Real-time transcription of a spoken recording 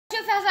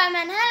fam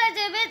and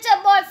hello, it's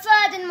your boy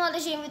Fad in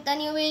Modishim with a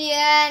new video,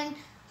 and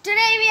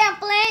today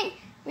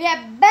we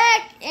are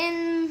back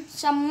in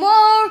some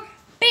more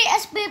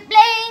PSP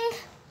playing.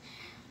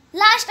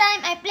 Last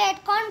time I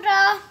played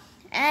Contra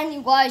and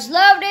you guys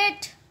loved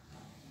it.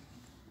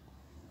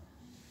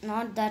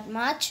 Not that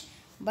much,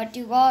 but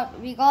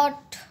we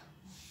got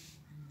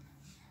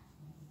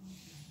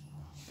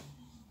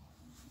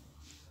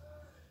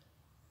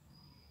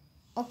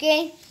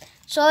okay.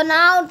 So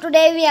now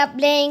today we are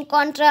playing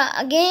Contra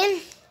again.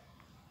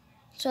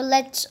 So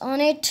let's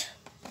on it.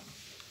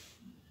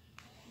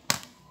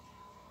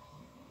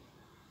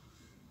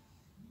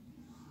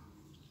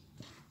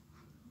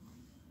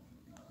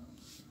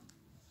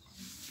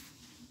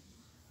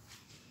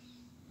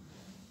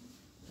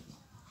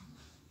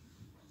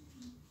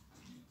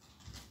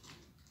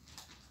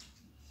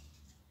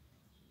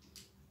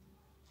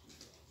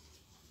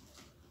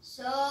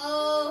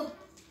 So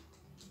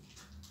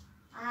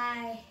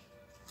I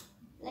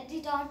let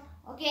it on.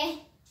 Okay,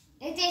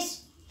 it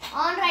is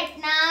on right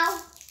now.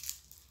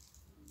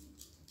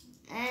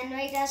 And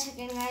wait a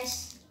second,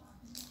 guys.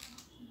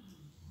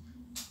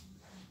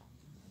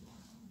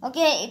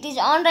 Okay, it is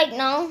on right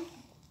now.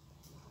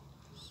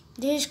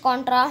 This is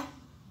Contra.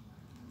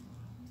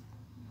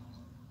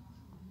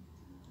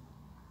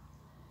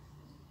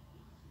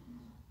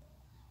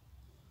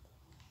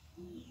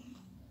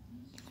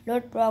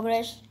 Load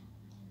progress.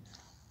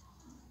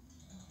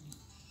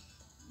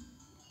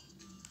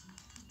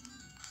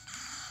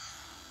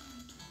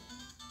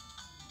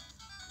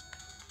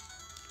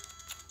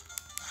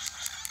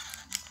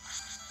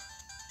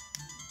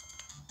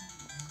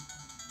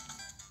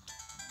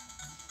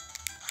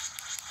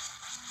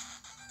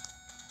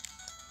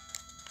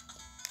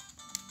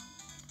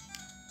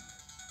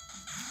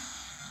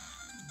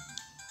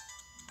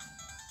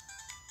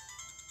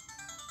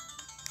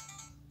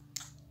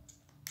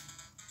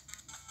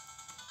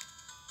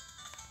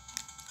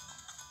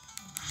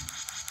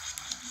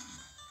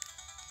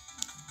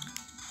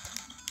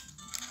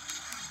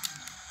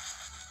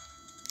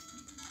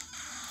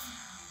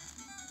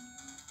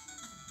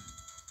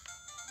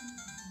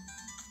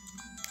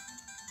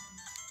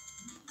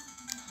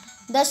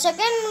 The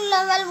second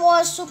level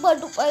was super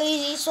duper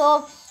easy,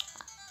 so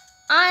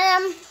I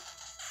am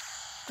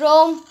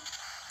Chrome,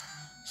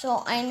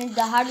 so I need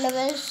the hard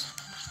levels.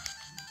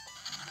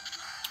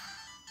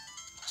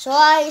 So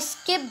I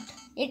skipped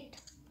it.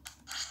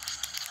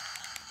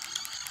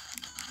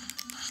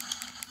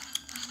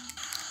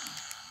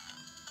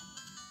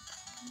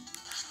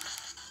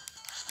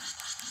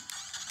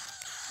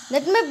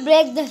 Let me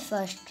break this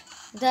first,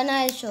 then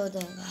I'll show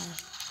the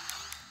guys.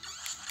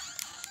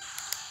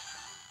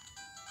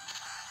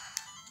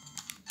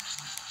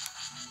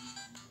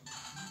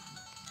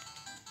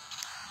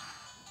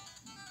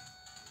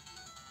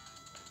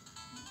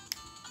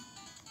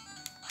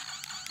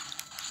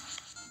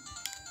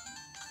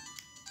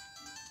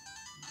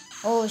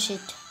 Oh shit.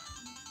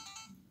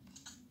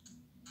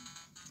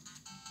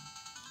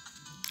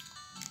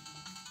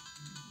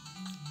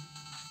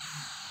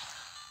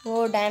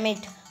 Oh damn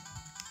it.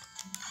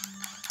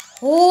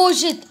 Oh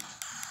shit.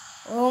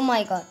 Oh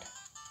my god.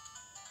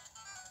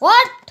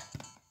 What?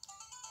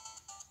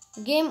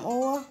 Game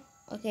over.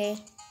 Okay.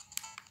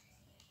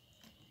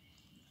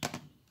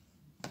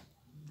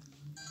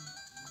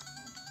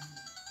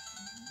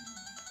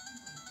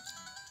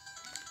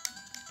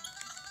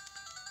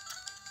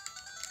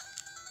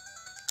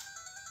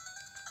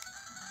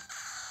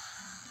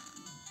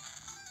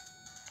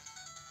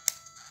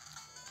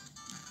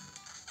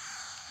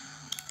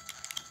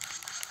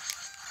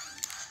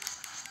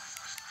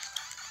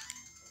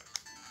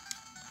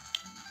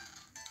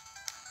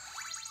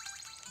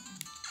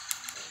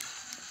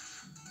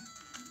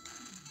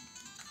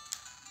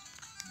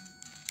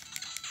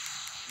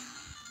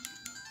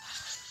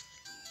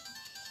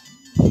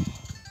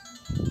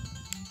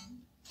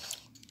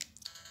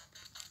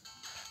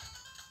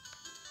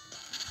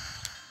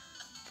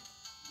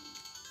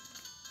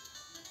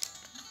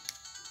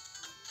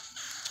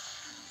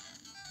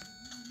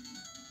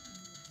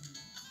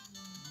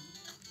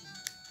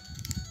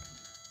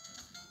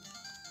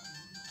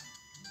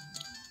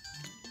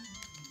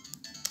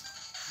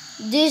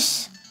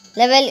 This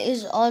level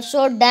is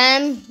also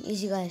damn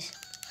easy, guys.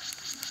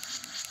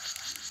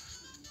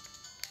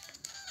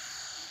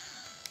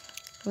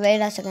 Wait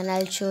a second,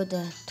 I'll show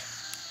that.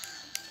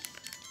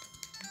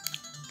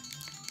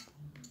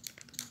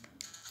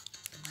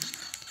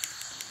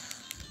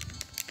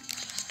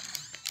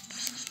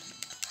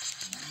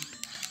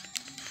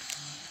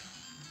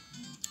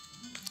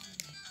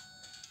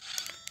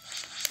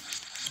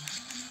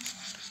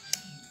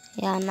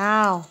 Yeah,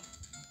 now.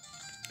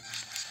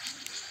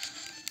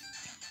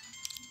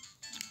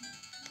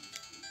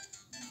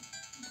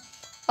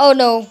 Oh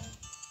no.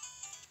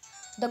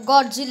 The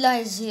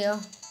Godzilla is here.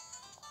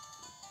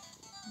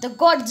 The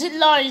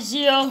Godzilla is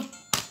here.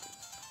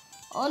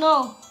 Oh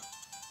no.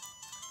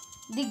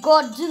 The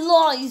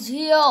Godzilla is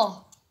here.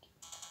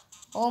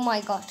 Oh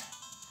my god.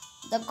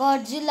 The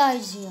Godzilla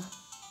is here.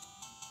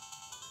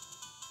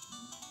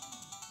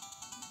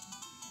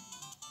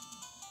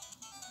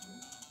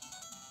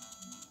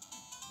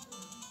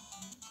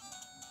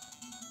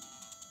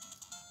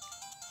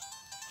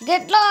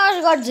 Get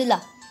lost,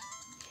 Godzilla.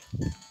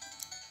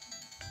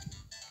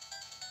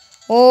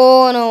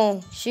 Oh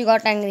no, she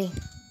got angry.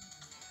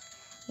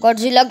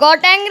 Godzilla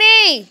got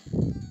angry.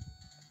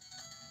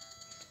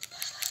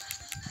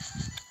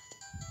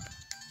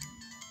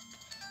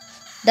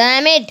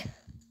 Damn it.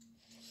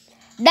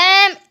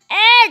 Damn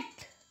it.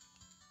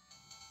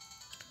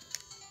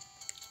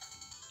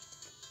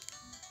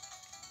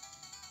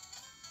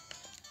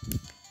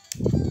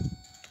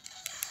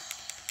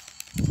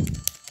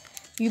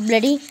 You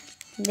bloody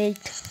wait.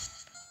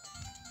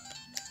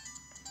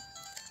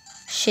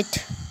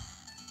 Shit.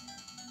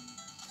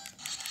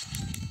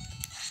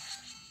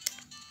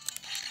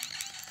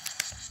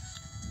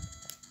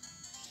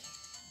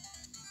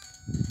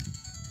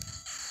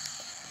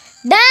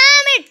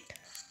 Damn it!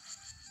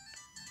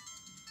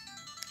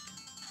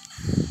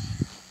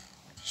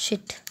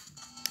 Shit.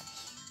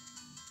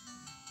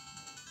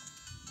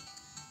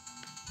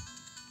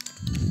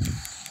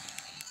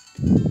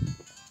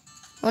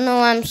 Oh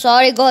no, I'm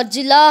sorry,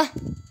 Godzilla.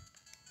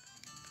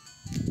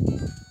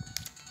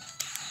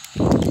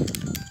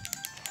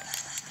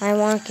 I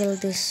want to kill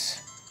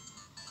this.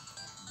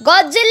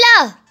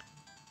 Godzilla!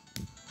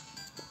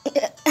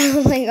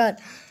 Oh my god.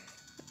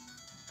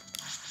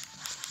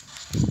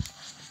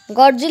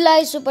 Godzilla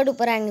is super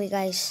duper angry,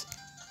 guys.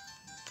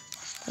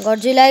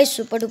 Godzilla is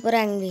super duper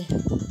angry.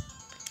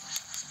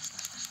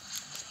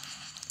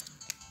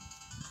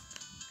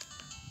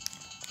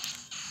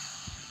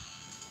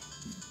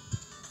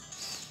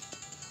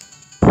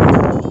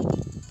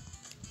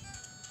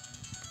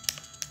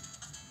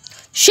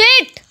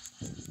 Shit!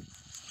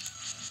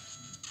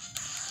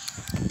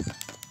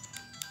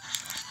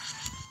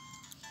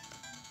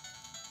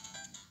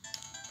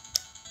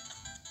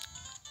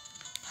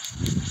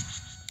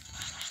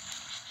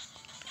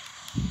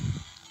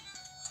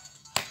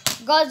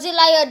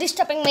 Godzilla, you're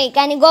disturbing me.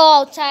 Can you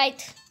go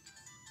outside?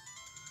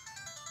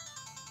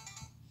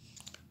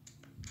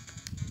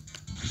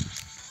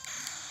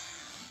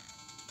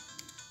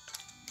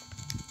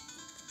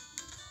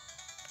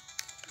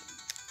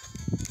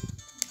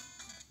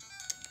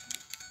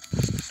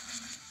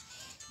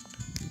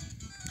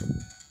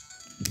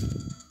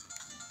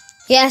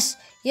 Yes,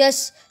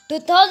 yes.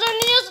 2000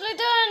 years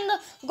later and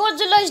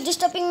Godzilla is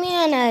disturbing me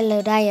and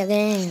I'll die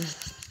again.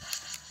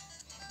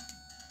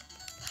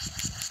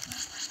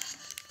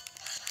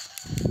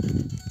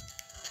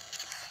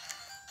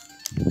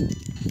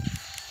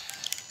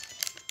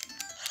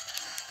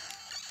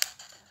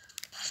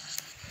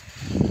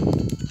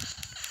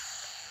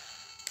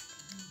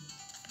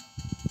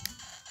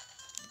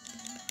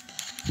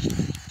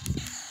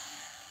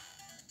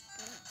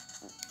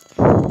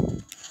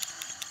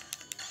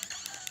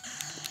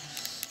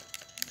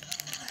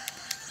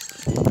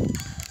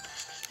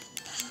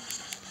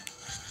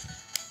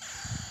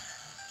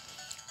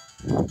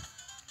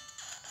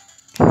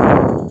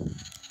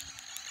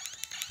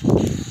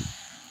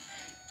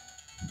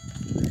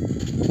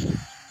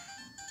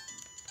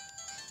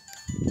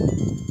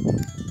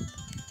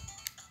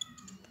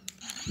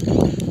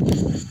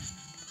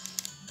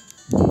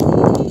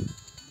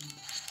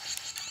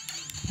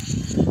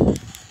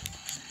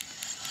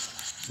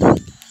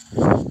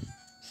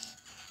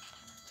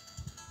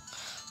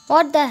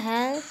 What the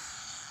hell?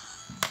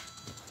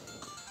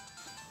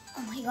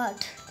 Oh my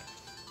god.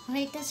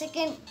 Wait a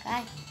second,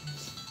 guys.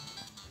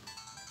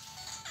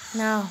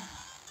 Now.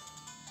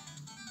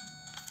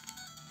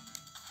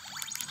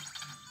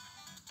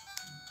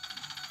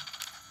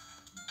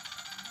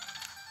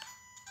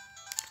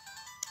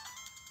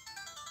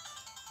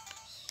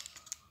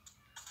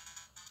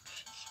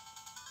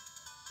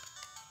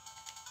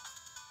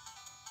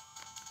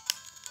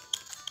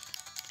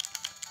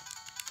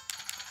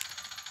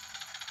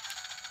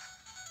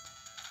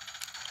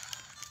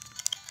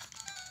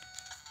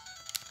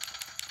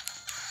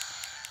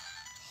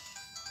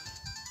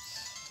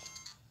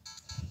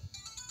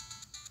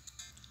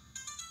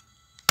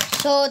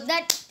 So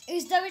that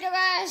is the video,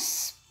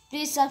 guys.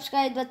 Please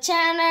subscribe the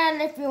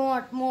channel if you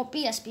want more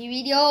PSP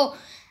video,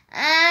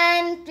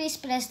 and please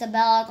press the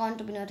bell icon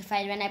to be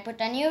notified when I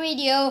put a new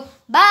video.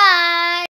 Bye.